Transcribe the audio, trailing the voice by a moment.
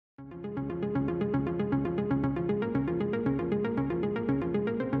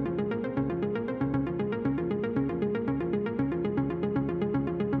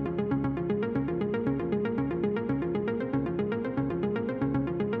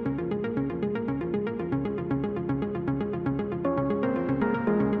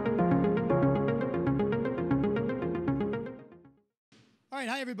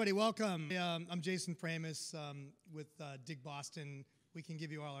everybody, welcome. I'm Jason Pramis with DigBoston. We can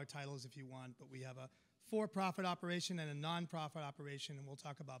give you all our titles if you want, but we have a for-profit operation and a non-profit operation, and we'll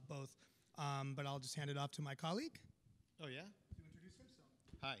talk about both. But I'll just hand it off to my colleague. Oh, yeah? To introduce himself.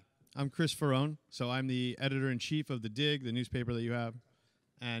 Hi. I'm Chris Ferrone, so I'm the editor-in-chief of the Dig, the newspaper that you have.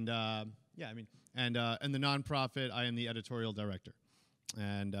 And, and the non-profit, I am the editorial director.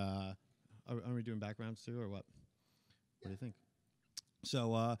 And are we doing backgrounds too, or what? What do you think?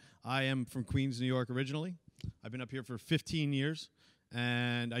 So I am from Queens, New York originally. I've been up here for 15 years.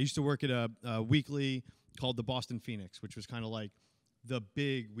 And I used to work at a weekly called the Boston Phoenix, which was kind of like the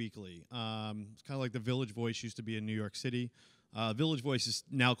big weekly. It's kind of like the Village Voice used to be in New York City. Village Voice is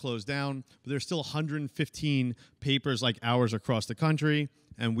now closed down, but there's still 115 papers like ours across the country,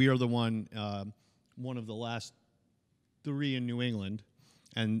 and we are the one of the last 3 in New England,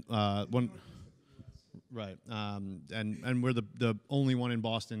 and one. Right, and we're the only one in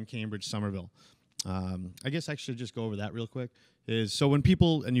Boston, Cambridge, Somerville. I guess I should just go over that real quick. So when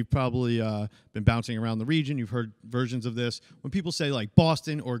people, and you've probably been bouncing around the region, you've heard versions of this. When people say like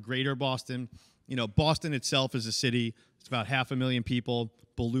Boston or Greater Boston, you know, Boston itself is a city. It's about 500,000 people,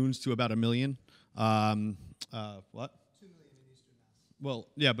 balloons to about 1 million. What? 2 million in Eastern Mass. Well,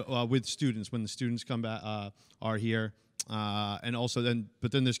 yeah, but with students, when the students come back, are here, and also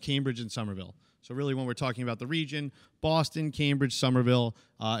but then there's Cambridge and Somerville. So really when we're talking about the region, Boston, Cambridge, Somerville,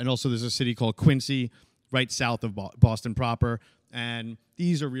 and also there's a city called Quincy right south of Boston proper. And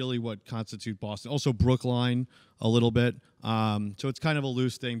these are really what constitute Boston. Also Brookline a little bit. So it's kind of a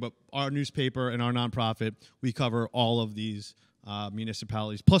loose thing, but our newspaper and our nonprofit, we cover all of these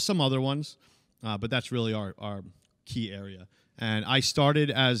municipalities, plus some other ones, but that's really our key area. And I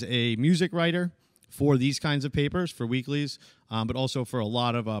started as a music writer for these kinds of papers, for weeklies, but also for a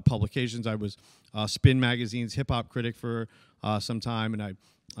lot of publications. I was Spin Magazine's hip-hop critic for some time, and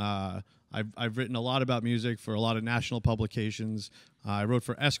I've written a lot about music for a lot of national publications. I wrote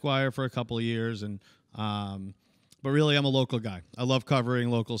for Esquire for a couple of years, and but really I'm a local guy. I love covering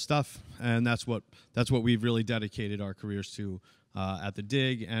local stuff, and that's what we've really dedicated our careers to at the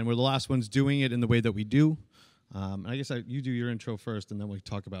Dig, and we're the last ones doing it in the way that we do. I guess you do your intro first, and then we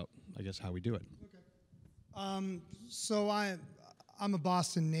talk about, I guess, how we do it. So I'm a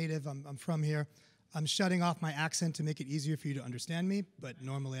Boston native. I'm from here. I'm shutting off my accent to make it easier for you to understand me, but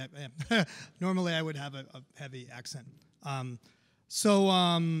normally I would have a heavy accent.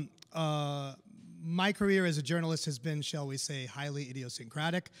 My career as a journalist has been, shall we say, highly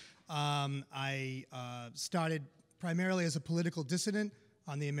idiosyncratic. I started primarily as a political dissident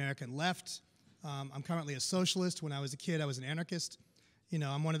on the American left. I'm currently a socialist. When I was a kid, I was an anarchist. You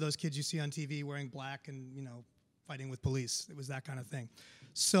know, I'm one of those kids you see on TV wearing black and, you know, fighting with police. It was that kind of thing.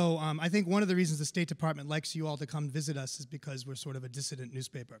 So I think one of the reasons the State Department likes you all to come visit us is because we're sort of a dissident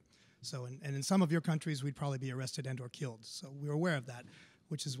newspaper. So, and in some of your countries, we'd probably be arrested and or killed. So we're aware of that,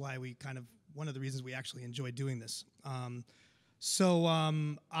 which is why we one of the reasons we actually enjoy doing this. I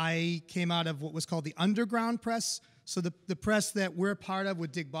came out of what was called the underground press. So the press that we're part of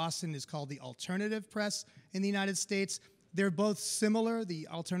with DigBoston is called the alternative press in the United States. They're both similar, the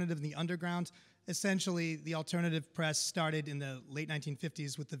alternative and the underground. Essentially, the alternative press started in the late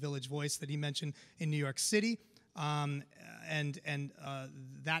 1950s with the Village Voice that he mentioned in New York City. That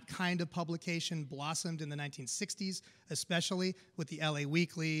kind of publication blossomed in the 1960s, especially with the LA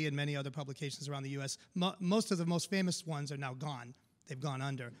Weekly and many other publications around the U.S. Most of the most famous ones are now gone. They've gone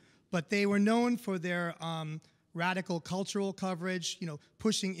under. But they were known for their radical cultural coverage, you know,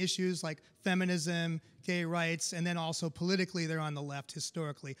 pushing issues like feminism, gay rights, and then also politically they're on the left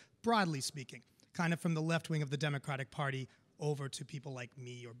historically, broadly speaking, kind of from the left wing of the Democratic Party over to people like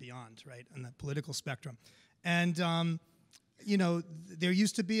me or beyond, right, on the political spectrum. And, you know, there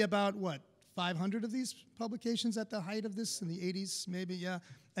used to be about, 500 of these publications at the height of this in the 80s, maybe, yeah.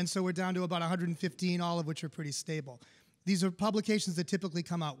 And so we're down to about 115, all of which are pretty stable. These are publications that typically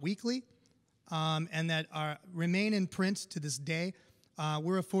come out weekly, and that remain in print to this day.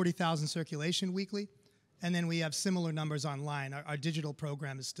 We're a 40,000 circulation weekly, and then we have similar numbers online. Our digital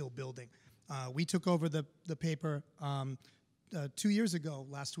program is still building. We took over the paper 2 years ago,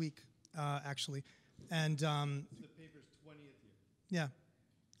 last week, actually. And the paper's 20th year. Yeah,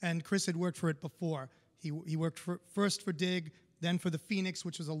 and Chris had worked for it before. He worked first for Dig, then for the Phoenix,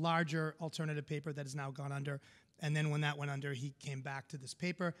 which was a larger alternative paper that has now gone under. And then when that went under, he came back to this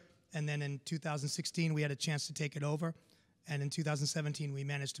paper. And then in 2016, we had a chance to take it over. And in 2017, we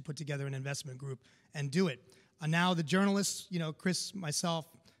managed to put together an investment group and do it. Now the journalists, you know, Chris, myself,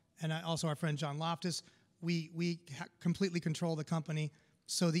 and also our friend John Loftus, we completely control the company.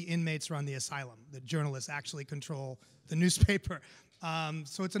 So the inmates run the asylum. The journalists actually control the newspaper.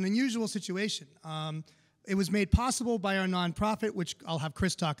 So it's an unusual situation. It was made possible by our nonprofit, which I'll have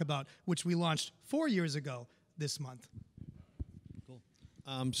Chris talk about, which we launched 4 years ago this month. Cool.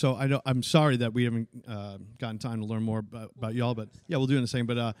 So I'm sorry that we haven't gotten time to learn more about y'all, but yeah, we'll do it in a second.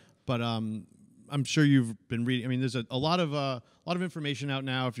 But I'm sure you've been reading. I mean, there's a lot of information out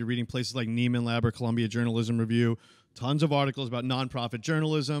now. If you're reading places like Neiman Lab or Columbia Journalism Review, tons of articles about nonprofit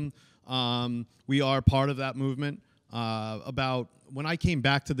journalism. We are part of that movement. About when I came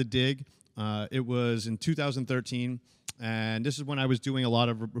back to the Dig, it was in 2013, and this is when I was doing a lot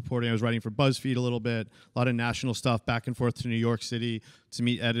of reporting. I was writing for BuzzFeed a little bit, a lot of national stuff, back and forth to New York City to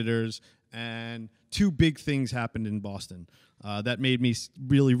meet editors, and two big things happened in Boston that made me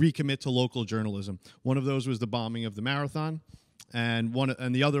really recommit to local journalism. One of those was the bombing of the Marathon, and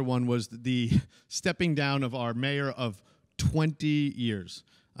the other one was the stepping down of our mayor of 20 years.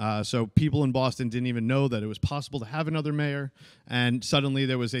 So people in Boston didn't even know that it was possible to have another mayor, and suddenly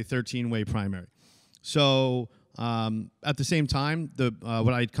there was a 13-way primary. So at the same time,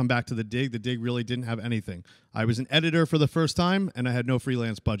 when I'd come back to the Dig really didn't have anything. I was an editor for the first time, and I had no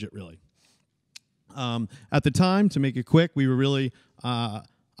freelance budget, really. At the time, to make it quick, we were really...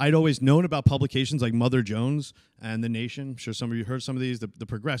 I'd always known about publications like Mother Jones and The Nation. I'm sure some of you heard some of these, the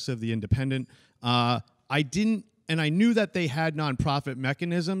Progressive, The Independent. I didn't... And I knew that they had nonprofit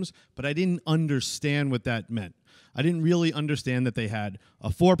mechanisms, but I didn't understand what that meant. I didn't really understand that they had a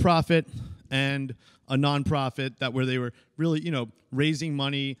for-profit and a nonprofit where they were really, raising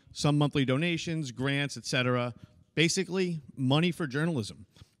money, some monthly donations, grants, etc. Basically, money for journalism.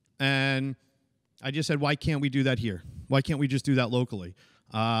 And I just said, why can't we do that here? Why can't we just do that locally?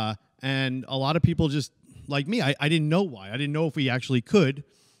 And a lot of people just, like me, I didn't know why. I didn't know if we actually could.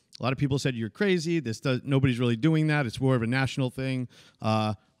 A lot of people said, you're crazy. Nobody's really doing that. It's more of a national thing.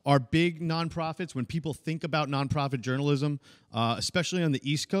 Our big nonprofits, when people think about nonprofit journalism, especially on the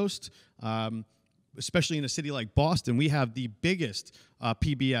East Coast, especially in a city like Boston, we have the biggest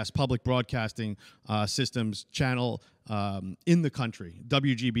PBS, public broadcasting systems channel in the country,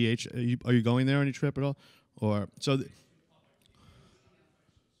 WGBH. Are you going there on your trip at all? Or so?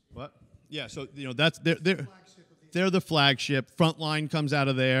 What? Yeah. So that's they're the flagship. Frontline comes out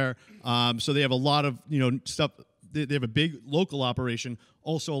of there. So they have a lot of stuff. They have a big local operation.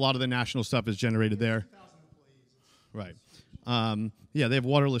 Also, a lot of the national stuff is generated there. Right. Yeah, they have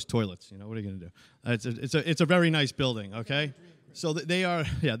waterless toilets. What are you going to do? It's a very nice building. Okay. So they are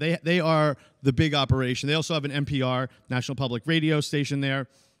they are the big operation. They also have an NPR, National Public Radio station there.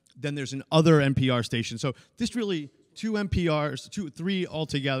 Then there's an other NPR station. So this really two NPRs, three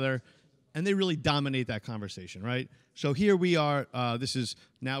altogether. And they really dominate that conversation, right? So here we are. It's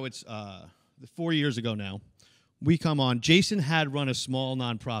 4 years ago now. We come on. Jason had run a small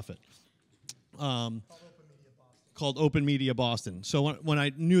nonprofit called Open Media Boston. So when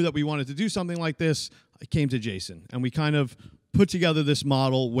I knew that we wanted to do something like this, I came to Jason. And we kind of put together this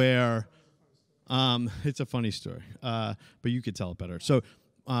model where it's a funny story, but you could tell it better. So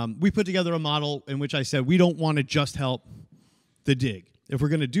we put together a model in which I said, we don't want to just help the Dig. If we're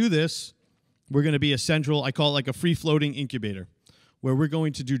going to do this, we're going to be a central, I call it like a free-floating incubator, where we're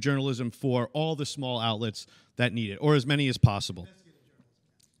going to do journalism for all the small outlets that need it, or as many as possible.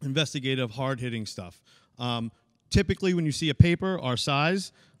 Investigative, hard-hitting stuff. Typically, when you see a paper our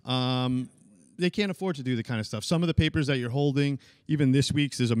size, they can't afford to do the kind of stuff. Some of the papers that you're holding, even this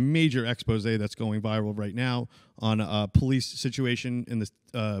week's, there's a major expose that's going viral right now on a police situation in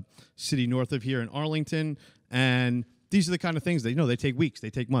the city north of here in Arlington, and these are the kind of things that, they take weeks, they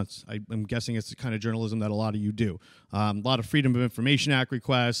take months. I'm guessing it's the kind of journalism that a lot of you do. A lot of Freedom of Information Act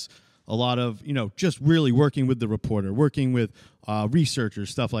requests, a lot of, just really working with the reporter, working with researchers,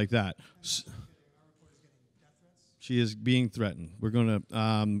 stuff like that. She is being threatened. We're going to,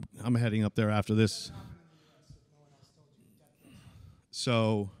 I'm heading up there after this.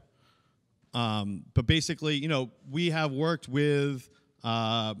 So, but basically, we have worked with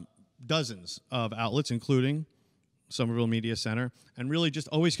dozens of outlets, including Somerville Media Center, and really just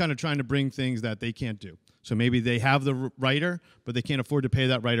always kind of trying to bring things that they can't do. So maybe they have the writer, but they can't afford to pay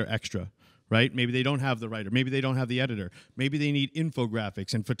that writer extra, right? Maybe they don't have the writer. Maybe they don't have the editor. Maybe they need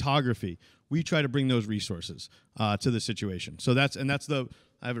infographics and photography. We try to bring those resources to the situation. So I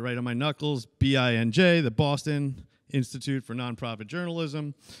have it right on my knuckles, BINJ, the Boston Institute for Nonprofit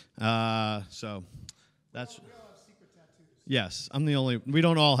Journalism. So that's... We all have secret tattoos. Yes, I'm the only... We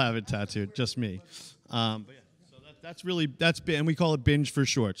don't all have it tattooed, just me. But yeah. And we call it Binge for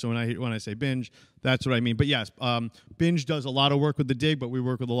short. So when I say Binge, that's what I mean. But yes, Binge does a lot of work with the Dig, but we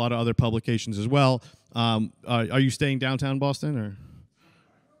work with a lot of other publications as well. Are you staying downtown Boston, or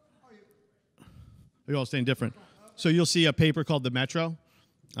are you all staying different? So you'll see a paper called the Metro.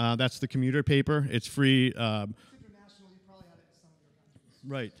 That's the commuter paper. It's free. International, you probably have it in some of your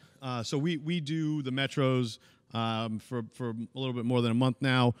countries. Right. So we do the Metros for a little bit more than a month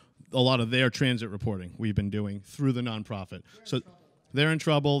now. A lot of their transit reporting we've been doing through the nonprofit. They're in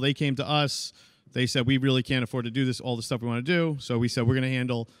trouble. They came to us. They said, we really can't afford to do this, all the stuff we want to do. So we said, we're going to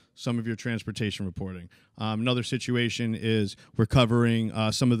handle some of your transportation reporting. Another situation is we're covering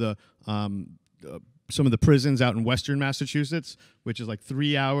some of the prisons out in Western Massachusetts, which is like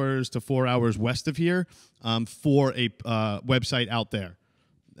 3 hours to 4 hours west of here, for a website out there.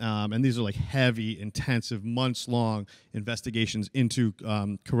 And these are like heavy, intensive, months-long investigations into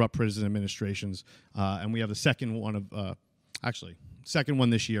corrupt prison administrations. And we have the second one second one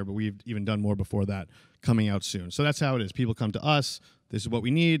this year, but we've even done more before that coming out soon. So that's how it is. People come to us. This is what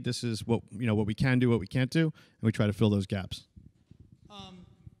we need. This is what we can do, what we can't do, and we try to fill those gaps.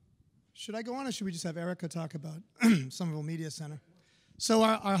 Should I go on, or should we just have Erica talk about Somerville Media Center? So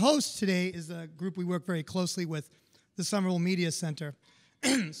our host today is a group we work very closely with, the Somerville Media Center.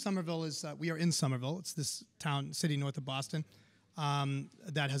 Somerville we are in Somerville. It's this city north of Boston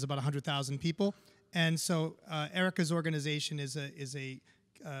that has about 100,000 people. And so Erica's organization is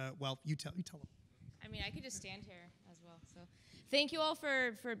well, you tell them. I mean, I could just stand here as well. So thank you all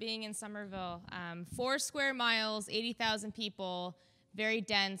for being in Somerville. 4 square miles, 80,000 people, very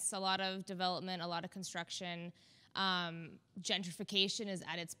dense, a lot of development, a lot of construction. Gentrification is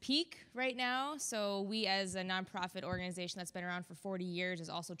at its peak right now. So we, as a nonprofit organization that's been around for 40 years, is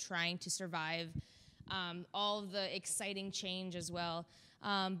also trying to survive all of the exciting change as well.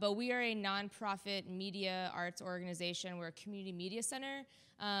 But we are a nonprofit media arts organization. We're a community media center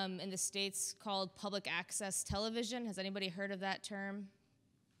in the States called public access television. Has anybody heard of that term?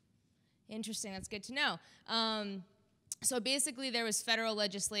 Interesting, that's good to know. So basically there was federal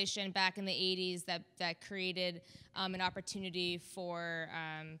legislation back in the 80s that created an opportunity for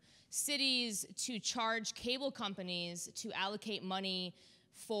cities to charge cable companies to allocate money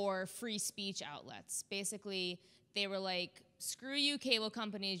for free speech outlets. Basically, they were like, screw you cable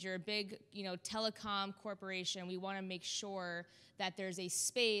companies, you're a big telecom corporation. We want to make sure that there's a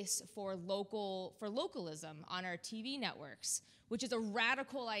space for localism on our TV networks, which is a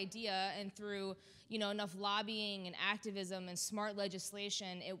radical idea, and through enough lobbying and activism and smart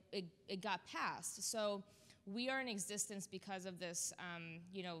legislation, it got passed. So we are in existence because of this,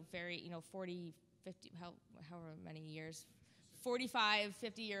 very 40, 50, however many years, 45,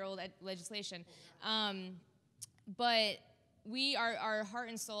 50-year-old legislation. But our heart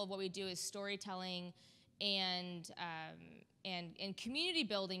and soul of what we do is storytelling and community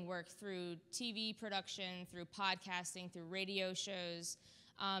building work through TV production, through podcasting, through radio shows,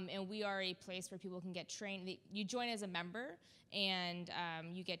 and we are a place where people can get trained. You join as a member, and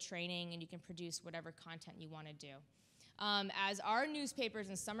you get training, and you can produce whatever content you want to do. As our newspapers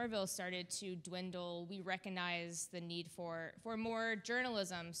in Somerville started to dwindle, we recognized the need for more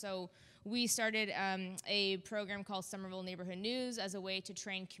journalism. So we started a program called Somerville Neighborhood News as a way to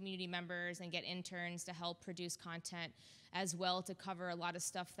train community members and get interns to help produce content, as well to cover a lot of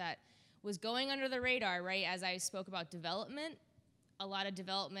stuff that was going under the radar, right? As I spoke about development, a lot of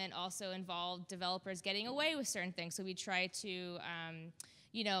development also involved developers getting away with certain things. So we try to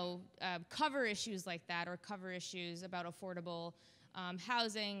cover issues like that, or cover issues about affordable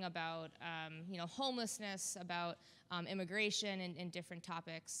housing, about homelessness, about immigration, and different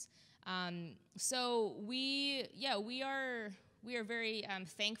topics. So we are very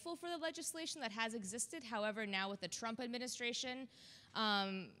thankful for the legislation that has existed. However, now with the Trump administration,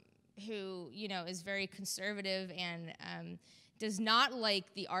 who is very conservative and does not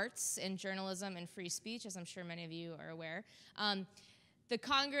like the arts and journalism and free speech, as I'm sure many of you are aware. The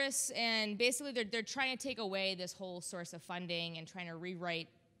Congress, and basically they're trying to take away this whole source of funding and trying to rewrite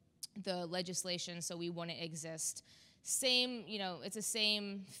the legislation so we wouldn't exist. It's the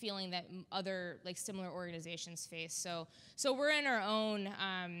same feeling that other similar organizations face. So we're in our own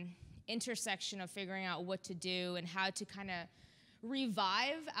intersection of figuring out what to do and how to kind of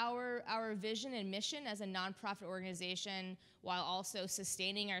revive our vision and mission as a nonprofit organization, while also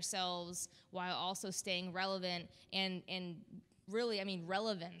sustaining ourselves, while also staying relevant. And really,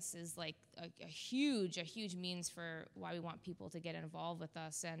 relevance is like a huge means for why we want people to get involved with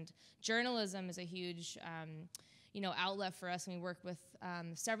us. And journalism is a huge outlet for us, and we work with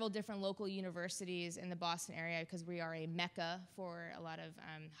several different local universities in the Boston area, because we are a mecca for a lot of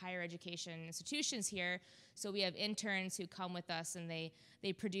higher education institutions here. So we have interns who come with us, and they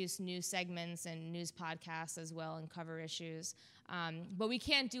produce news segments and news podcasts as well, and cover issues. But we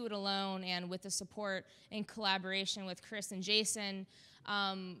can't do it alone, and with the support and collaboration with Chris and Jason,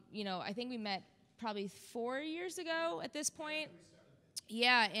 I think we met probably 4 years ago at this point.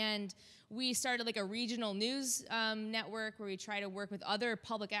 Yeah, and we started like a regional news network where we try to work with other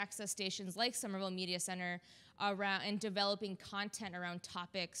public access stations like Somerville Media Center around and developing content around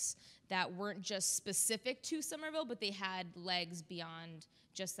topics that weren't just specific to Somerville, but they had legs beyond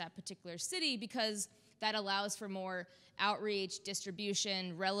just that particular city, because that allows for more outreach,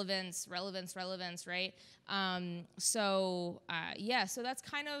 distribution, relevance, right? Yeah, so that's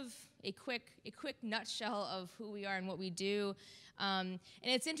kind of a quick nutshell of who we are and what we do. And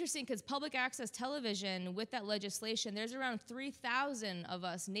it's interesting because public access television, with that legislation, there's around 3,000 of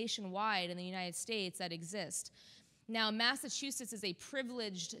us nationwide in the United States that exist. Now, Massachusetts is a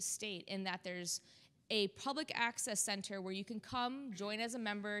privileged state in that there's a public access center where you can come, join as a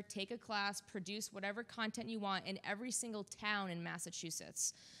member, take a class, produce whatever content you want in every single town in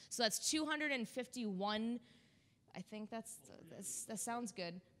Massachusetts. So that's 251, I think that sounds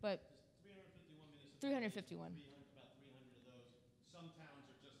good, but 351. About 300 of those. Some towns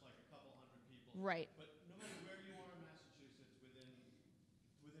are just like a couple hundred people. Right. But no matter where you are in Massachusetts, within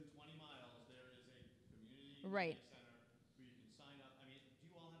 20 miles, there is a community Right. media center where you can sign up. I mean, do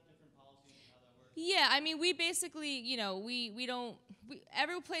you all have different policies on how that works? Yeah, I mean, we basically,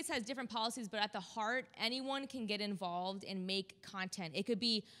 every place has different policies, but at the heart, anyone can get involved and make content. It could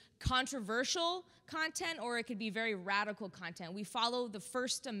be controversial content, or it could be very radical content. We follow the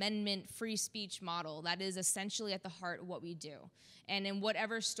First Amendment free speech model. That is essentially at the heart of what we do, and in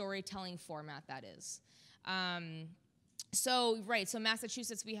whatever storytelling format that is. So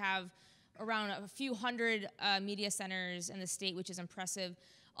Massachusetts, we have around a few hundred media centers in the state, which is impressive.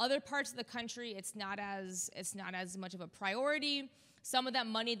 Other parts of the country, it's not as much of a priority. Some of that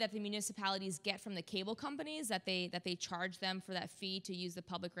money that the municipalities get from the cable companies, that they charge them for that fee to use the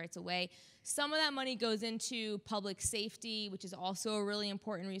public rights of way, some of that money goes into public safety, which is also a really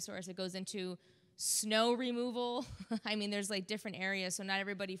important resource. It goes into snow removal. I mean, there's like different areas, so not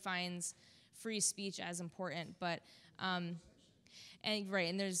everybody finds free speech as important. But and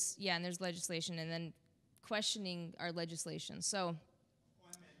there's legislation, and then questioning our legislation. So.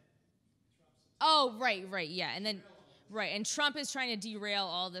 Oh, right, yeah, and then. Right, and Trump is trying to derail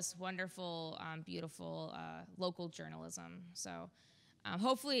all this wonderful, beautiful local journalism. So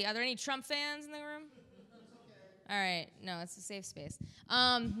hopefully, are there any Trump fans in the room? All right, no, it's a safe space.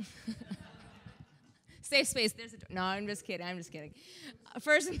 Safe space, no, I'm just kidding.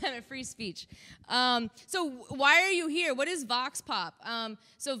 First Amendment free speech. So why are you here? What is VOX POP?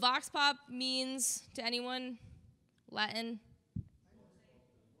 So VOX POP means, to anyone, Latin?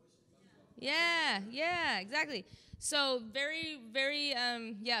 Yeah, exactly. So very,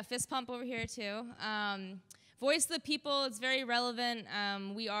 fist pump over here too. Voice of the people, it's very relevant.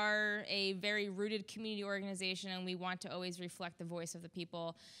 We are a very rooted community organization, and we want to always reflect the voice of the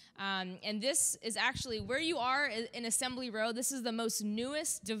people. And this is actually, where you are in Assembly Row, this is the most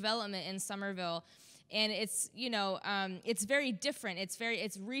newest development in Somerville. And it's, it's very different.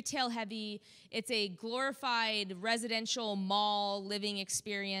 It's retail heavy. It's a glorified residential mall living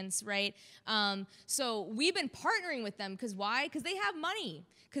experience, right? So we've been partnering with them, because why? Because they have money.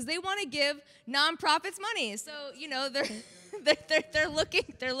 Because they want to give nonprofits money. So, they're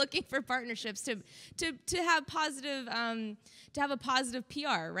looking for partnerships to have positive, to have a positive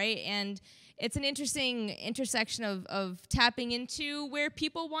PR, right? And it's an interesting intersection of tapping into where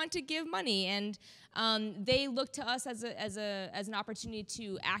people want to give money, and they look to us as an opportunity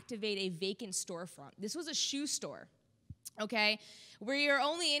to activate a vacant storefront. This was a shoe store, okay? We are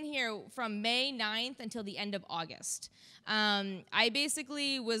only in here from May 9th until the end of August. I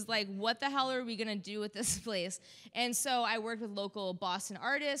basically was like, what the hell are we gonna do with this place? And so I worked with local Boston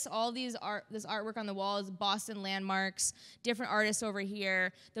artists. All this artwork on the walls, Boston landmarks, different artists over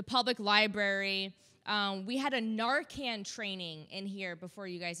here, the public library. We had a Narcan training in here before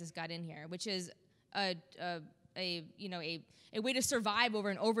you guys just got in here, which is a way to survive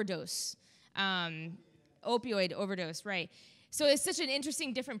over an overdose, opioid overdose, right? So it's such an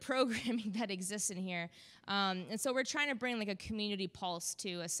interesting, different programming that exists in here. And so we're trying to bring like a community pulse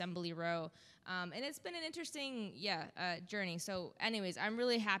to Assembly Row. And it's been an interesting, journey. So anyways, I'm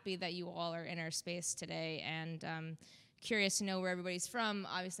really happy that you all are in our space today, and curious to know where everybody's from.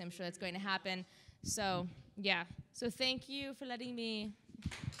 Obviously, I'm sure that's going to happen. So, yeah. So thank you for letting me.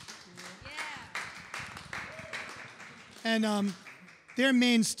 And their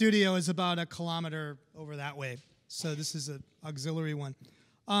main studio is about a kilometer over that way. So this is an auxiliary one.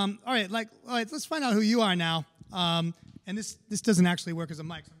 All right, let's find out who you are now. And this doesn't actually work as a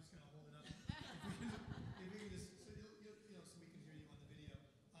mic, so I'm just going to hold it up. If you can just, so we can hear you on the video.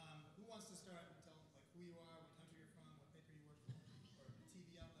 Who wants to start and tell who you are, what country you're from, what paper you work for, or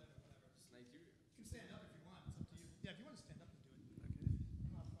TV outlet, or whatever?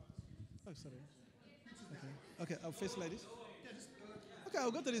 Oh, sorry. Okay, I'll face like this. Okay,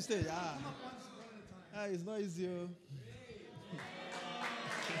 I'll go to the stage. It's not easy.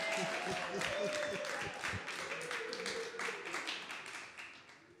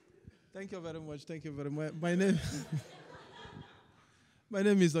 Thank you very much. Thank you very much. My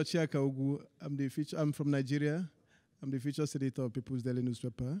name is Ochiaka Ogu. I'm from Nigeria. I'm the features editor of People's Daily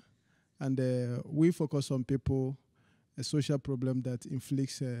Newspaper. And we focus on people, a social problem that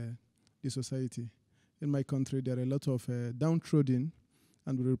inflicts the society. In my country, there are a lot of downtrodden,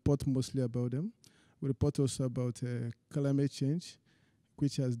 and we report mostly about them. We report also about climate change,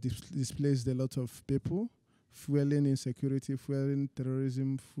 which has displaced a lot of people, fueling insecurity, fueling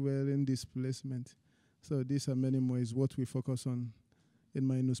terrorism, fueling displacement. So these are many more is what we focus on in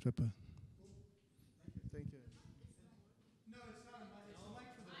my newspaper. Thank you. No, it's not a mic. It's a mic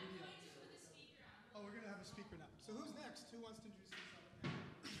for the video. Oh, we're going to have a speaker now. So who's next? Who wants to introduce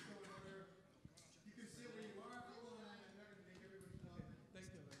himself? You can see where you are. People and I'm not going to make everybody know.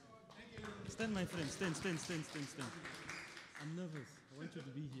 Thank you. Thank you. Stand, my friend. Stand. I'm nervous. I want you to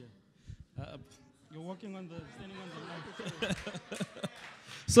be here. You're standing on the mic.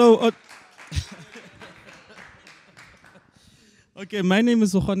 So, okay, my name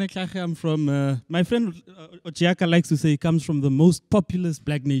is Okhone Tlhache. I'm from, my friend Ochiaka likes to say he comes from the most populous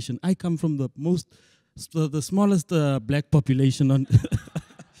black nation. I come from the smallest black population on.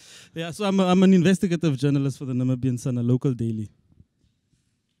 Yeah, so I'm an investigative journalist for the Namibian Sun, a local daily.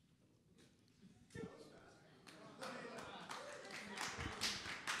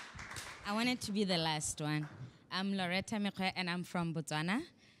 I wanted to be the last one. I'm Loretta Mekwe, and I'm from Botswana.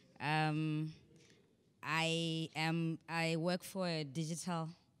 I work for a digital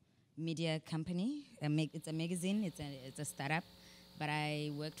media company. It's a magazine. It's a startup. But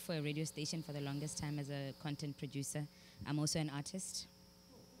I worked for a radio station for the longest time as a content producer. I'm also an artist.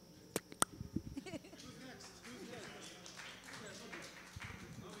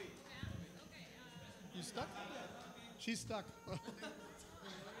 You stuck? She's stuck.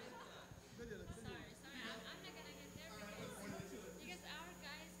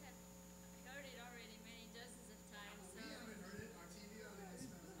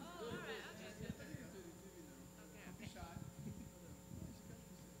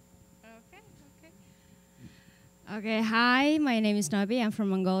 Okay, hi, my name is Nabi. I'm from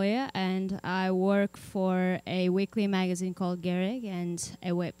Mongolia, and I work for a weekly magazine called Gerig and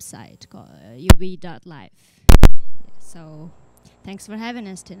a website called ub.live. So, thanks for having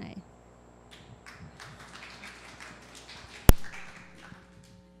us tonight.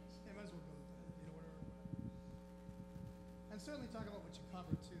 And certainly talk about what you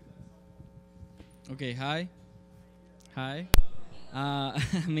covered too. Okay, hi,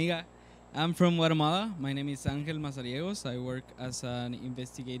 amiga. I'm from Guatemala. My name is Angel Mazariegos. I work as an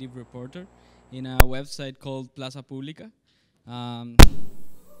investigative reporter in a website called Plaza Pública. Don't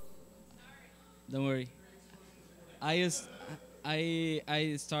worry. I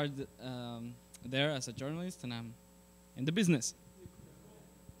started there as a journalist, and I'm in the business.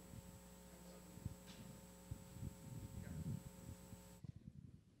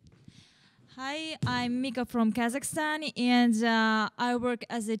 Hi, I'm Mika from Kazakhstan, and I work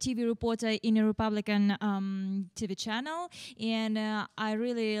as a TV reporter in a Republican TV channel, and I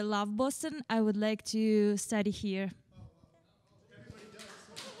really love Boston. I would like to study here.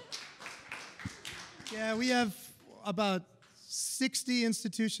 Yeah, we have about 60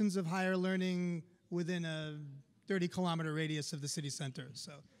 institutions of higher learning within a 30-kilometer radius of the city center.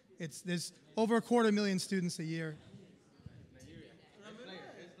 So there's over 250,000 students a year.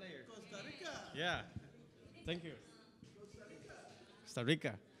 Yeah, thank you. Costa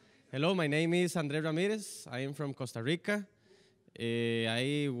Rica. Hello, my name is Andre Ramirez. I am from Costa Rica.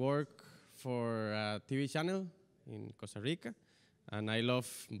 I work for a TV channel in Costa Rica, and I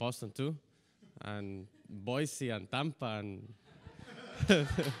love Boston too, and Boise and Tampa, and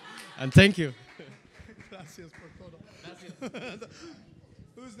and thank you. Gracias por todo.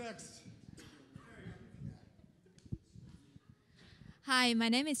 Who's next? Hi, my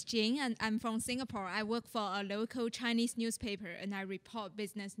name is Jing, and I'm from Singapore. I work for a local Chinese newspaper, and I report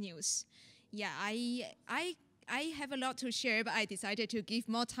business news. Yeah, I have a lot to share, but I decided to give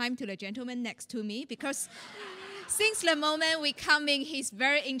more time to the gentleman next to me because since the moment we come in, he's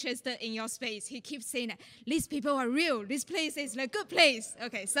very interested in your space. He keeps saying that these people are real. This place is a good place.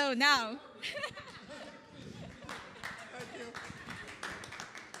 Okay, so now.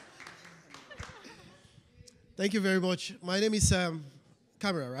 Thank you very much. My name is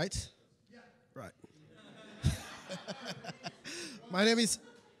Camera, right? Yeah. Right. My name is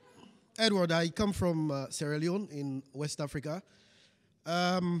Edward. I come from Sierra Leone in West Africa.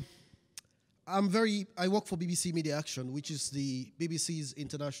 I work for BBC Media Action, which is the BBC's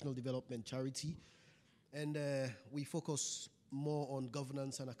international development charity. And we focus more on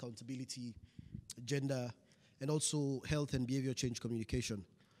governance and accountability, gender, and also health and behavior change communication.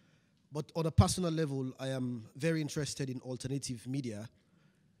 But on a personal level, I am very interested in alternative media.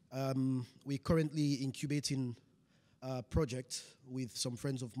 We're currently incubating a project with some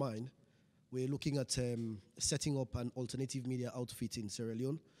friends of mine. We're looking at setting up an alternative media outfit in Sierra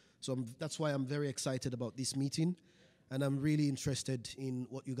Leone. So that's why I'm very excited about this meeting. And I'm really interested in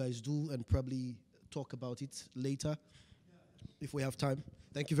what you guys do and probably talk about it later if we have time.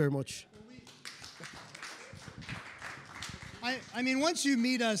 Thank you very much. I mean, once you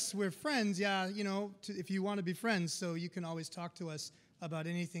meet us, we're friends, yeah, you know, if you want to be friends, so you can always talk to us about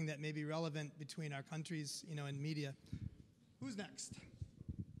anything that may be relevant between our countries, you know, and media. Who's next?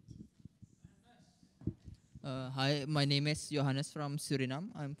 Hi, my name is Johannes from Suriname.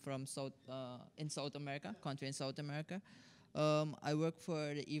 I'm from in South America, country in South America. I work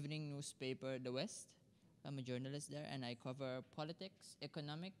for the evening newspaper, The West. I'm a journalist there, and I cover politics,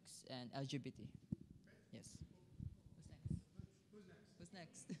 economics, and LGBT. Yes. Who's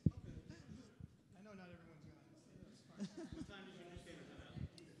next? I know not everyone's going to understand. What time does your newspaper come out?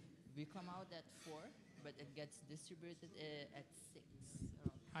 We come out at 4, but it gets distributed at 6.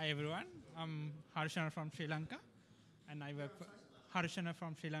 Hi everyone, I'm Harshana from Sri Lanka, and I work for Harshana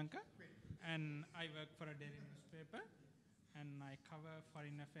from Sri Lanka, and I work for a daily newspaper, and I cover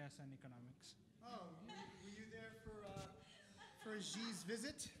foreign affairs and economics. Oh, were you there for Xi's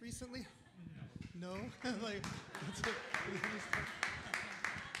visit recently? No. Like,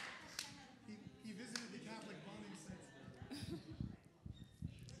 he visited the Catholic bombing sites.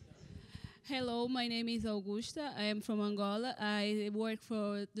 Hello, my name is Augusta. I am from Angola. I work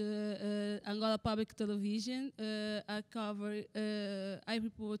for the Angola Public Television. I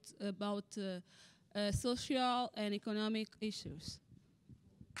report about social and economic issues.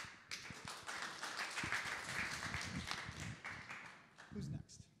 Who's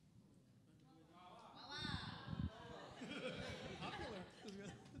next?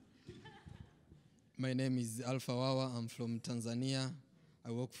 My name is Alpha Wawa. I'm from Tanzania. I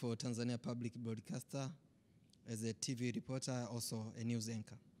work for Tanzania Public Broadcaster as a TV reporter, also a news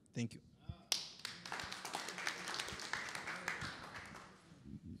anchor. Thank you.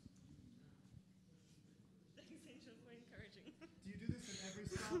 Thanks, Angel, for encouraging. Do you do this in every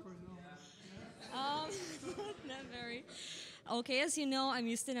stop or no? Not very. Okay, as you know, I'm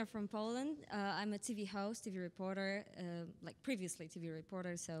Justyna from Poland. I'm a TV host, TV reporter, like previously TV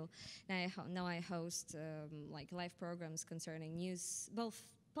reporter. So now I host like live programs concerning news, both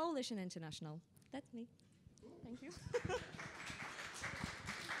Polish and international. That's me. Thank you.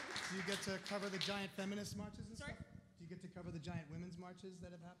 Do you get to cover the giant feminist marches and Sorry? stuff? Do you get to cover the giant women's marches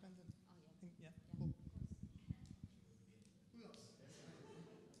that have happened? Oh, yeah. Cool. Who else? Well,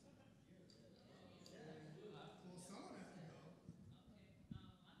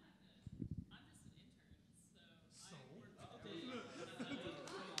 someone has to go.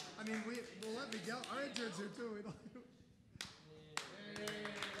 I mean, we'll let Miguel. Our interns here too. We don't.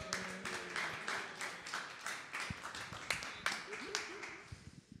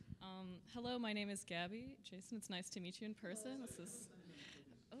 Hello, my name is Gabby. Jason, it's nice to meet you in person. This is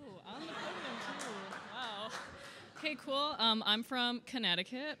on the podium too. Wow. Okay, cool. I'm from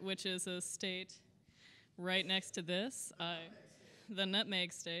Connecticut, which is a state right next to this. The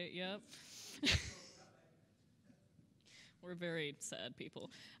Nutmeg State. Yep. We're very sad people.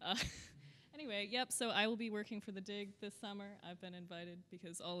 Anyway, yep, so I will be working for the Dig this summer. I've been invited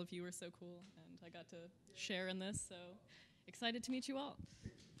because all of you are so cool, and I got to share in this, so excited to meet you all.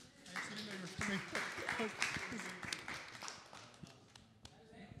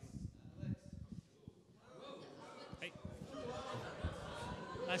 Hey.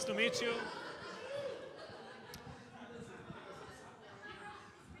 Nice to meet you.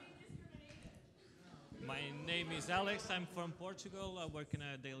 My name is Alex. I'm from Portugal. I work in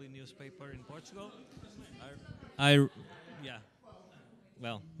a daily newspaper in Portugal.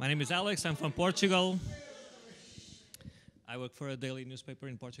 Well, my name is Alex. I'm from Portugal. I work for a daily newspaper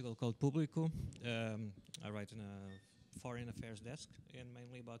in Portugal called Público. I write in a foreign affairs desk and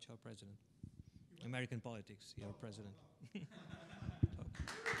mainly about your president. American politics, your president.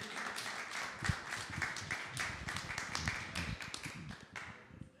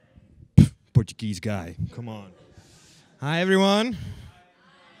 Portuguese guy. Come on. Hi, everyone.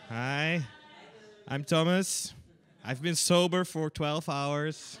 Hi. I'm Thomas. I've been sober for 12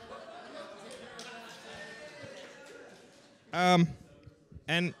 hours.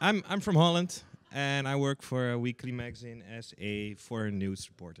 And I'm from Holland, and I work for a weekly magazine as a foreign news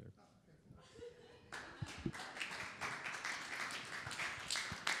reporter.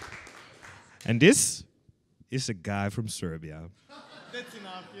 And this is a guy from Serbia. That's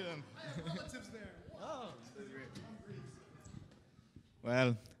enough, Relatives there. Oh.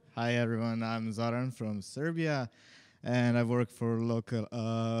 Well, hi everyone. I'm Zoran from Serbia, and I work for local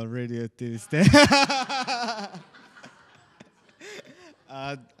radio TV station.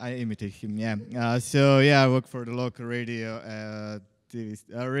 I imitate him, yeah. So yeah, I work for the local radio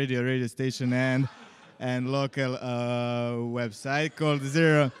radio station and local website called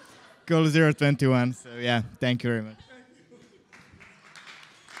 021. So yeah, thank you very much.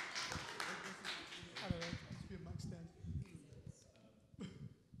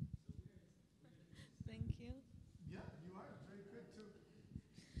 Thank you.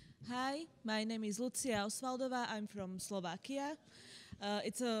 Hi, my name is Lucia Osvaldova. I'm from Slovakia.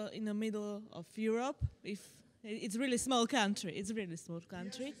 It's in the middle of Europe. It's a really small country. It's a really small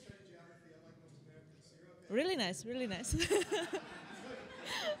country. Really nice, really nice.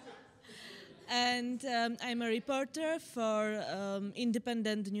 And I'm a reporter for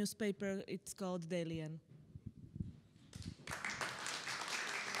independent newspaper. It's called Dalian.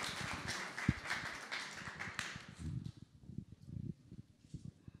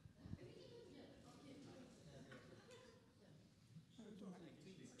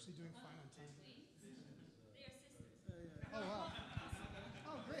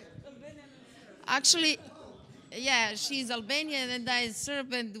 Actually, yeah, she's Albanian and I is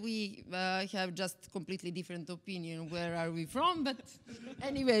Serb, and we have just completely different opinion. Where are we from? But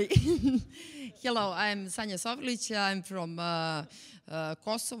anyway, hello, I'm Sanja Sovlic. I'm from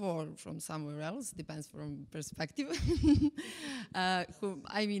Kosovo or from somewhere else, depends from perspective.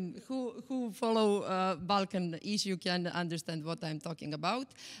 Who follow Balkan issue can understand what I'm talking about.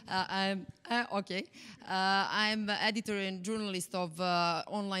 I'm editor and journalist of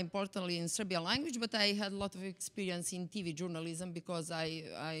online portal in Serbian language, but I had a lot of experience in TV journalism because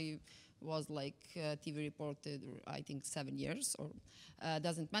I was like TV reporter, I think 7 years, or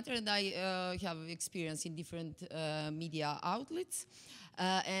doesn't matter. And I have experience in different media outlets.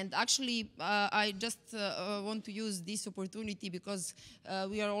 And actually, I just want to use this opportunity because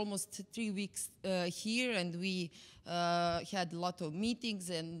we are almost 3 weeks here, and we had a lot of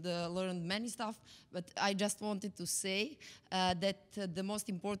meetings and learned many stuff. But I just wanted to say that the most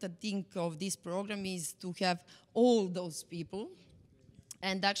important thing of this program is to have all those people.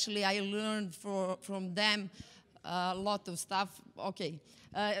 And actually, I learned from them a lot of stuff. Okay,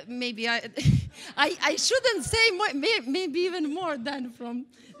 maybe I shouldn't say more, maybe even more than from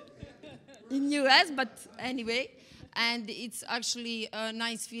in US, but anyway. And it's actually a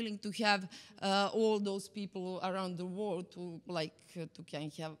nice feeling to have all those people around the world to can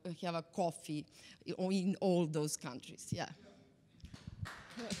have a coffee in all those countries. Yeah.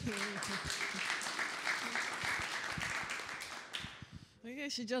 Okay,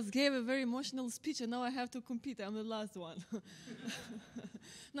 she just gave a very emotional speech, and now I have to compete. I'm the last one.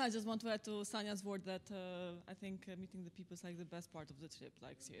 No, I just want to add to Sanya's word that I think meeting the people is like the best part of the trip.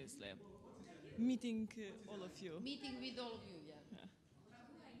 Like seriously, meeting all of you. Meeting with all of you, yeah.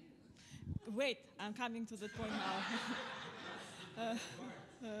 Wait, I'm coming to the point now.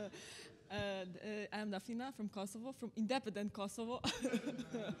 I'm Dafina from Kosovo, from independent Kosovo.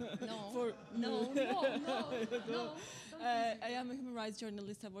 No. I am a human rights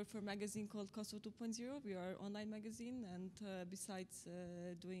journalist. I work for a magazine called Kosovo 2.0. We are an online magazine, and besides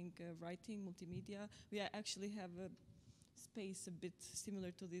doing writing, multimedia, we actually have a space a bit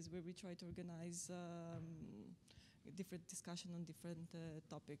similar to this where we try to organize different discussion on different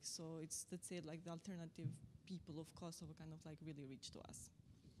topics. So it's, let's say, like the alternative people of Kosovo kind of like really reach to us.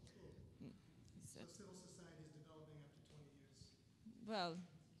 So civil society is developing after 20 years? Well,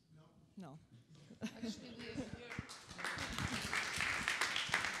 no. Actually,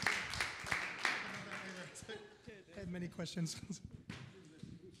 I had many questions.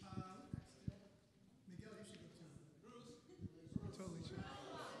 Miguel, you should go too. Totally should.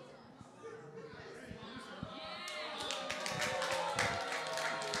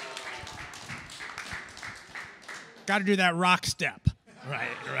 Got to do that rock step.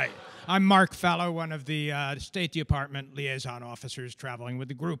 Right. I'm Mark Fallow, one of the State Department liaison officers traveling with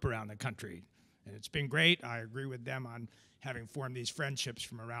the group around the country. And it's been great. I agree with them on having formed these friendships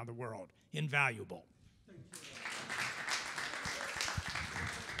from around the world. Invaluable.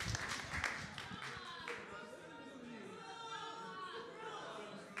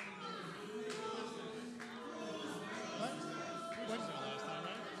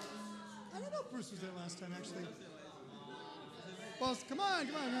 I don't know if Bruce was there last time, actually. Well, come on.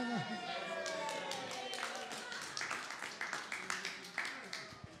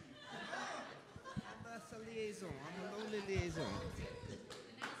 liaison.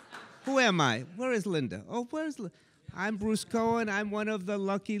 Who am I? Where is Linda? Oh, where's Linda? I'm Bruce Cohen. I'm one of the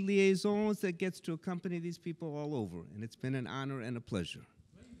lucky liaisons that gets to accompany these people all over, and it's been an honor and a pleasure.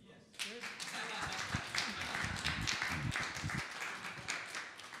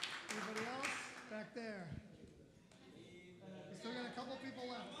 Anybody else? Back there. We still got a couple people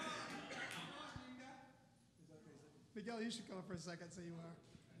left. Miguel, you should go for a second, so you are.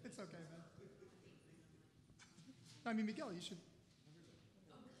 It's okay, man. I mean, Miguel, you should.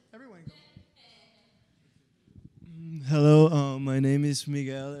 Everyone go. Hello, my name is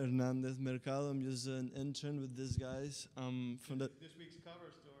Miguel Hernandez Mercado. I'm just an intern with these guys. I'm from the This week's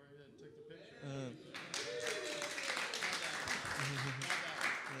cover story that took the picture.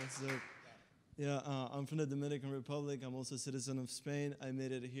 I'm from the Dominican Republic. I'm also a citizen of Spain. I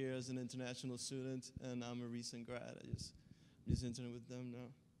made it here as an international student, and I'm a recent grad. I'm just interning with them now,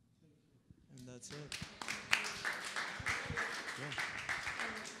 and that's it. Yeah.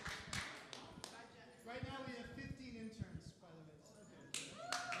 Right now we have 15 interns, by the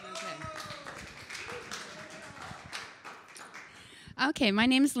way. Okay, my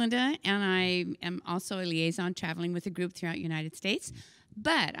name is Linda, and I am also a liaison traveling with a group throughout the United States.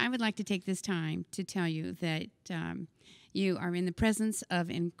 But I would like to take this time to tell you that you are in the presence of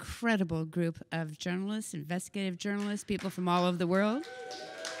an incredible group of journalists, investigative journalists, people from all over the world.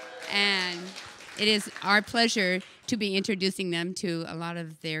 And it is our pleasure to be introducing them to a lot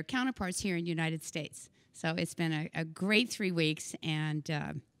of their counterparts here in the United States. So it's been a great 3 weeks, and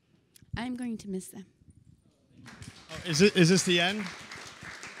I'm going to miss them. Oh, is this the end?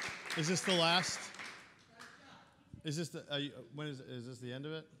 Is this the last? Is this the when is this the end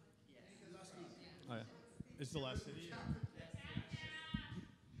of it? Oh yeah, it's the last city.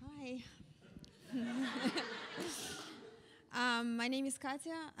 Hi. My name is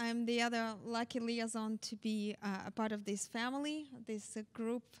Katya. I'm the other lucky liaison to be a part of this family, this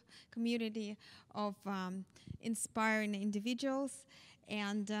group, community of inspiring individuals.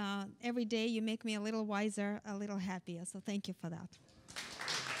 And every day you make me a little wiser, a little happier. So thank you for that.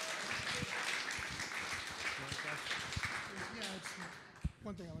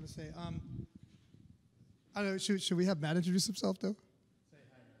 One thing I want to say. I don't know. Should we have Matt introduce himself though?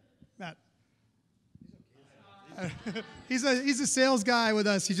 Matt. He's a sales guy with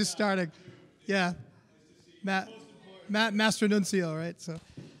us. He just started. Yeah. Matt Mastronuncio, right?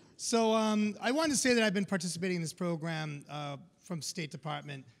 So I wanted to say that I've been participating in this program from State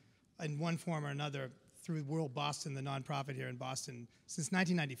Department in one form or another through WorldBoston, the nonprofit here in Boston, since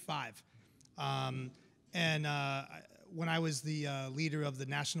 1995. When I was the leader of the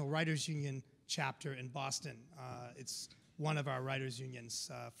National Writers Union chapter in Boston, it's one of our writers' unions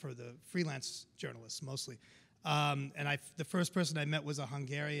for the freelance journalists mostly. The first person I met was a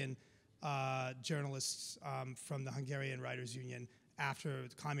Hungarian journalist from the Hungarian Writers Union after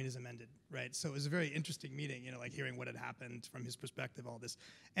communism ended, right? So it was a very interesting meeting, like hearing what had happened from his perspective, all this.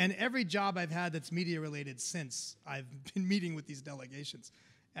 And every job I've had that's media-related since, I've been meeting with these delegations.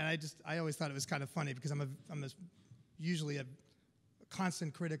 And I always thought it was kind of funny because I'm usually a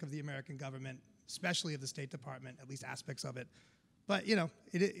constant critic of the American government, especially of the State Department, at least aspects of it. But,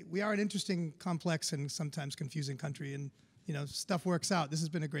 we are an interesting, complex, and sometimes confusing country, and, stuff works out. This has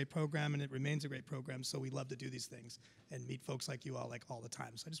been a great program, and it remains a great program, so we love to do these things and meet folks like you all, all the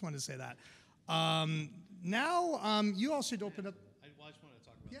time. So I just wanted to say that. Now, you all should open up. I just want to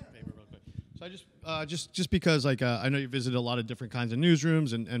talk about the paper real quick. So just because I know you visited a lot of different kinds of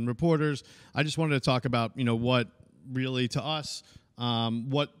newsrooms and reporters, I just wanted to talk about what really to us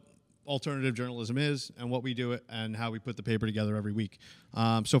what alternative journalism is and what we do it and how we put the paper together every week.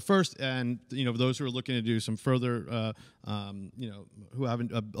 So first, and those who are looking to do some further, who have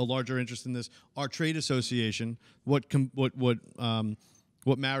a larger interest in this, our trade association, what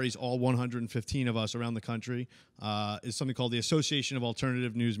marries all 115 of us around the country is something called the Association of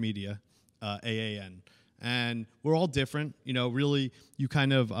Alternative News Media, AAN. And we're all different. Really, you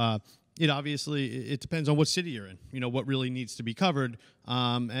kind of, it depends on what city you're in, what really needs to be covered.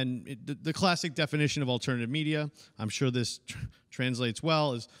 The classic definition of alternative media, I'm sure this translates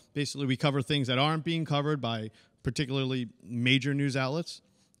well, is basically we cover things that aren't being covered by particularly major news outlets,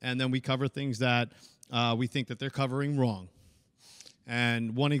 and then we cover things that we think that they're covering wrong.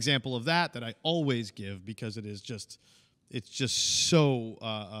 And one example of that I always give, because it's just so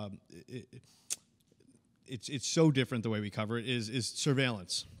it's so different the way we cover it, is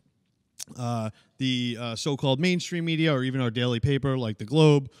surveillance. The so-called mainstream media, or even our daily paper like the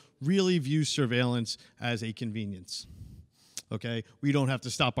Globe, really views surveillance as a convenience. Okay, we don't have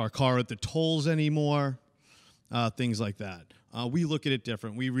to stop our car at the tolls anymore, things like that. We look at it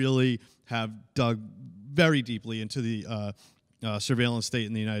different. We really have dug very deeply into the surveillance state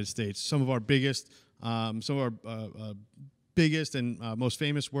in the United States. Some of our biggest and most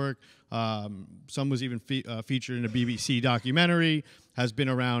famous work, some was even featured in a BBC documentary, has been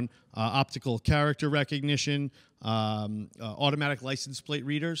around optical character recognition, automatic license plate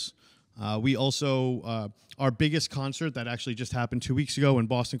readers. We also, our biggest concert that actually just happened 2 weeks ago in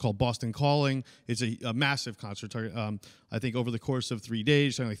Boston, called Boston Calling. It's a massive concert, I think over the course of 3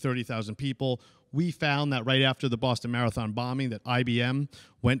 days, something like 30,000 people. We found that right after the Boston Marathon bombing that IBM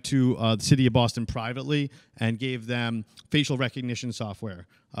went to the city of Boston privately and gave them facial recognition software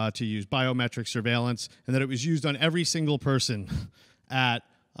to use, biometric surveillance, and that it was used on every single person at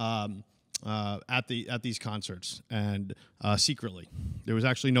these concerts, and secretly. There was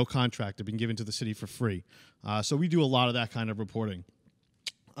actually no contract. It had been given to the city for free. So we do a lot of that kind of reporting.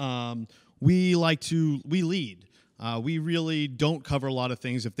 We lead. We really don't cover a lot of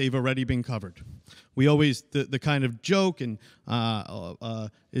things if they've already been covered. We always, the kind of joke and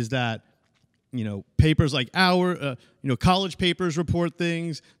is that, papers like college papers report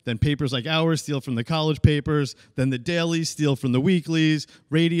things, then papers like ours steal from the college papers, then the dailies steal from the weeklies,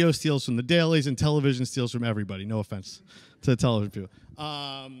 radio steals from the dailies, and television steals from everybody. No offense to the television people.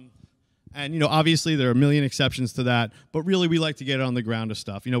 And, obviously there are a million exceptions to that, but really we like to get on the ground of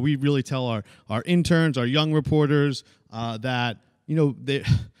stuff. We really tell our interns, our young reporters that, we're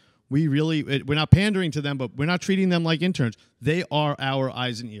not pandering to them, but we're not treating them like interns. They are our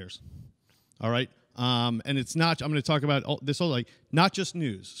eyes and ears. All right? And it's not, I'm going to talk about this all, not just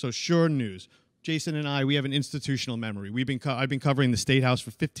news. So sure, news. Jason and I, we have an institutional memory. I've been covering the State House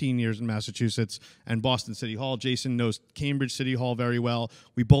for 15 years in Massachusetts and Boston City Hall. Jason knows Cambridge City Hall very well.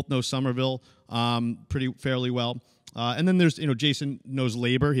 We both know Somerville fairly well. And then there's, Jason knows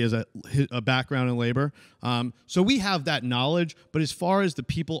labor. He has a background in labor. So we have that knowledge. But as far as the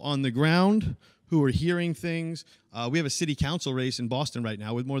people on the ground who are hearing things, we have a city council race in Boston right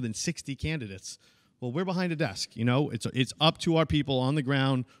now with more than 60 candidates. Well, we're behind a desk, It's up to our people on the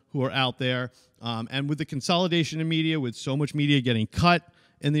ground who are out there. And with the consolidation of media, with so much media getting cut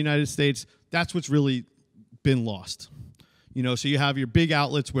in the United States, that's what's really been lost. So you have your big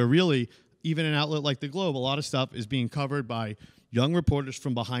outlets where really, even an outlet like the Globe, a lot of stuff is being covered by young reporters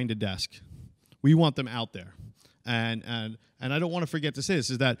from behind a desk. We want them out there. And I don't want to forget to say this,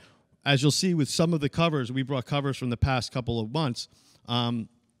 is that as you'll see with some of the covers, we brought covers from the past couple of months,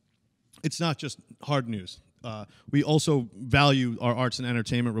 it's not just hard news. We also value our arts and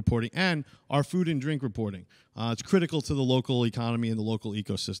entertainment reporting and our food and drink reporting. It's critical to the local economy and the local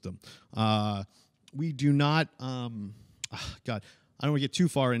ecosystem. We do not, God, I don't want to get too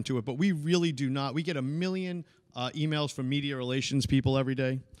far into it, but we really do not. We get 1 million emails from media relations people every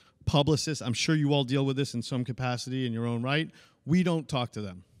day, publicists. I'm sure you all deal with this in some capacity in your own right. We don't talk to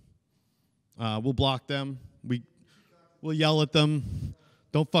them. We'll block them. We'll yell at them.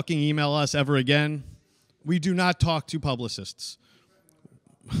 Don't fucking email us ever again. We do not talk to publicists.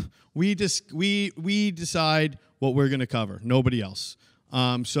 We decide what we're going to cover. Nobody else.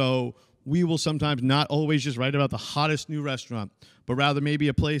 So we will sometimes not always just write about the hottest new restaurant, but rather maybe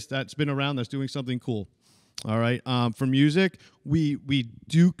a place that's been around that's doing something cool. All right. For music, we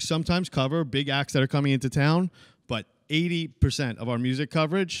do sometimes cover big acts that are coming into town, but 80% of our music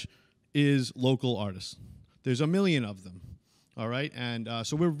coverage is local artists. There's 1 million of them. All right, and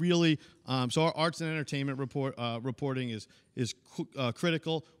so we're really so our arts and entertainment reporting is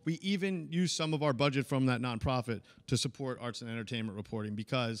critical. We even use some of our budget from that nonprofit to support arts and entertainment reporting,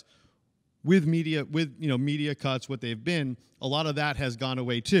 because with media cuts, what they've been, a lot of that has gone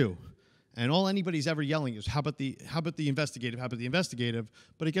away too. And all anybody's ever yelling is, how about the investigative? How about the investigative?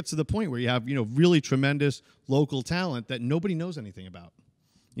 But it gets to the point where you have really tremendous local talent that nobody knows anything about.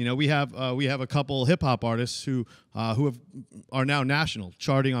 We have a couple hip hop artists who are now national,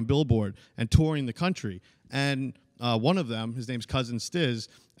 charting on Billboard and touring the country. And one of them, his name's Cousin Stiz,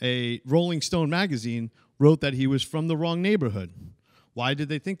 a Rolling Stone magazine wrote that he was from the wrong neighborhood. Why did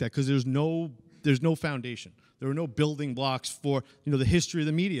they think that? Because there's no foundation. There are no building blocks for the history of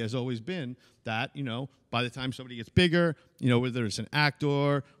the media has always been that by the time somebody gets bigger, whether it's an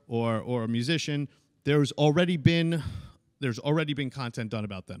actor or a musician, there's already been content done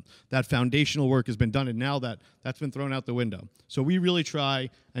about them. That foundational work has been done, and now that's been thrown out the window. So we really try,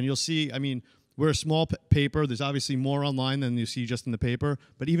 and you'll see, we're a small paper. There's obviously more online than you see just in the paper,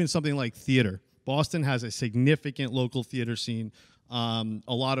 but even something like theater. Boston has a significant local theater scene. A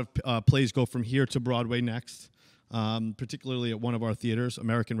lot of plays go from here to Broadway next, particularly at one of our theaters,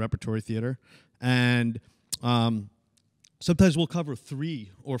 American Repertory Theater. And sometimes we'll cover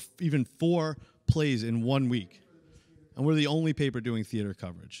 3 or even 4 plays in 1 week. And we're the only paper doing theater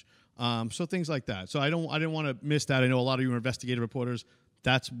coverage. So things like that. So I didn't want to miss that. I know a lot of you are investigative reporters.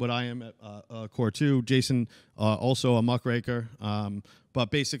 That's what I am at Core 2. Jason, also a muckraker. But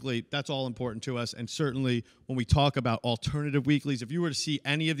basically, that's all important to us. And certainly, when we talk about alternative weeklies, if you were to see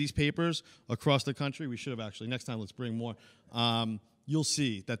any of these papers across the country, we should have actually, next time let's bring more, you'll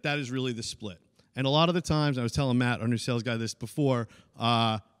see that that is really the split. And a lot of the times, I was telling Matt, our new sales guy, this before,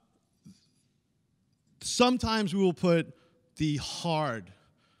 sometimes we will put the hard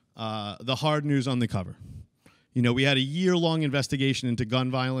news on the cover. You know, we had a year-long investigation into gun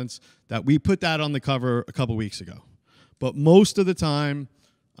violence that we put that on the cover a couple weeks ago. But most of the time,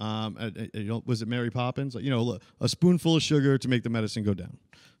 was it Mary Poppins? You know, a spoonful of sugar to make the medicine go down.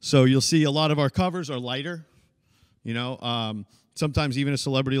 So you'll see a lot of our covers are lighter. You know, sometimes even a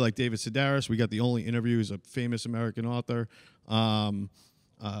celebrity like David Sedaris. We got the only interview. He's a famous American author. I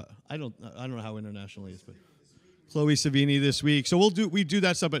don't know how international he is, but Chloe Savini this week. So we do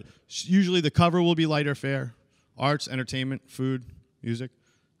that stuff, but usually the cover will be lighter fare. Arts, entertainment, food, music.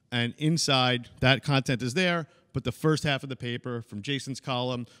 And inside, that content is there, but the first half of the paper, from Jason's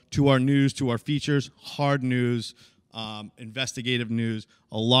column to our news to our features, hard news, investigative news,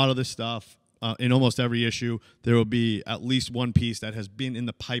 a lot of the stuff in almost every issue, there will be at least one piece that has been in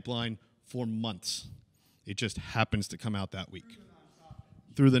the pipeline for months. It just happens to come out that week.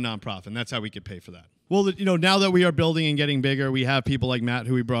 Through the nonprofit, and that's how we could pay for that. Well, you know, now that we are building and getting bigger, we have people like Matt,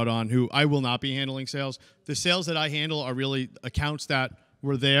 who we brought on, who I will not be handling sales. The sales that I handle are really accounts that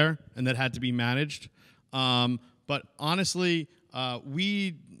were there and that had to be managed. But honestly,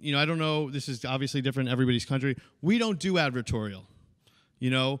 you know, I don't know, this is obviously different in everybody's country. We don't do advertorial. You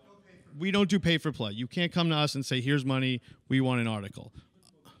know, we don't do pay for play. You can't come to us and say, here's money, we want an article.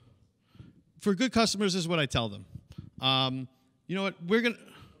 For good customers is what I tell them. You know what, we're going to...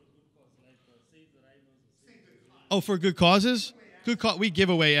 Oh, for good causes? We give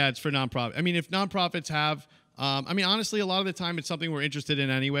away ads for nonprofit. I mean, if nonprofits have... I mean, honestly, a lot of the time it's something we're interested in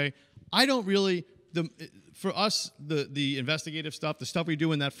anyway. I don't really... For us, the investigative stuff, the stuff we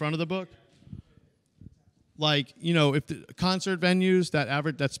do in that front of the book, like, you know, if the concert venues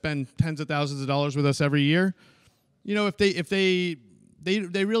that spend tens of thousands of dollars with us every year, you know, if they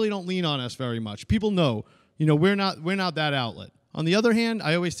really don't lean on us very much. People know, you know, we're not that outlet. On the other hand,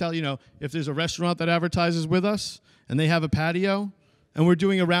 I always tell, you know, if there's a restaurant that advertises with us and they have a patio and we're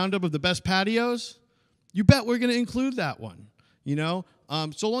doing a roundup of the best patios, you bet we're going to include that one, you know?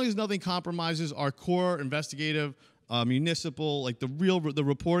 So long as nothing compromises our core investigative, municipal, like the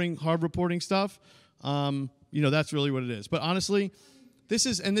reporting, hard reporting stuff, you know, that's really what it is. But honestly,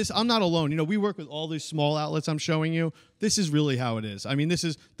 I'm not alone. You know, we work with all these small outlets I'm showing you. This is really how it is. I mean, this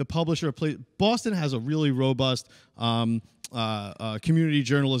is the publisher. Boston has a really robust community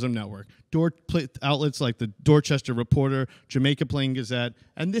journalism network. Outlets like the Dorchester Reporter, Jamaica Plain Gazette,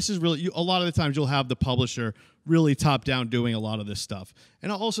 and this is really, a lot of the times you'll have the publisher really top down doing a lot of this stuff.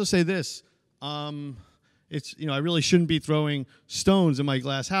 And I'll also say this, it's, you know, I really shouldn't be throwing stones in my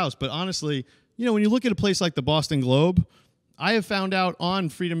glass house, but honestly, you know, when you look at a place like the Boston Globe, I have found out on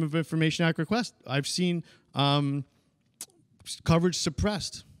Freedom of Information Act request, I've seen coverage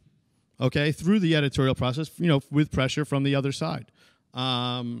suppressed, okay, through the editorial process, you know, with pressure from the other side.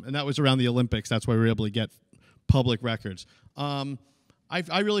 And that was around the Olympics. That's why we were able to get public records. I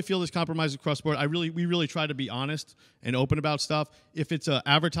really feel this compromise across the board. We really try to be honest and open about stuff. If it's an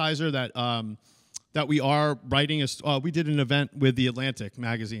advertiser that we are writing, we did an event with the Atlantic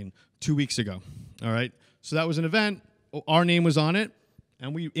magazine 2 weeks ago, all right? So that was an event. Our name was on it,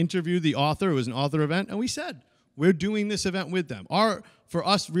 and we interviewed the author. It was an author event, and we said, we're doing this event with them. For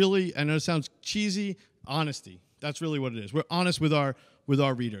us, really, and it sounds cheesy, honesty. That's really what it is. We're honest with our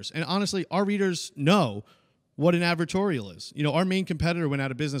readers. And honestly, our readers know what an advertorial is. You know, our main competitor went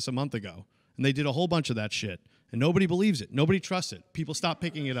out of business a month ago, and they did a whole bunch of that shit. And nobody believes it. Nobody trusts it. People stop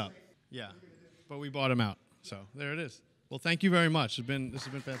picking it up. Yeah, but we bought them out. So there it is. Well, thank you very much. This has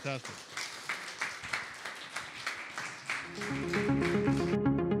been fantastic.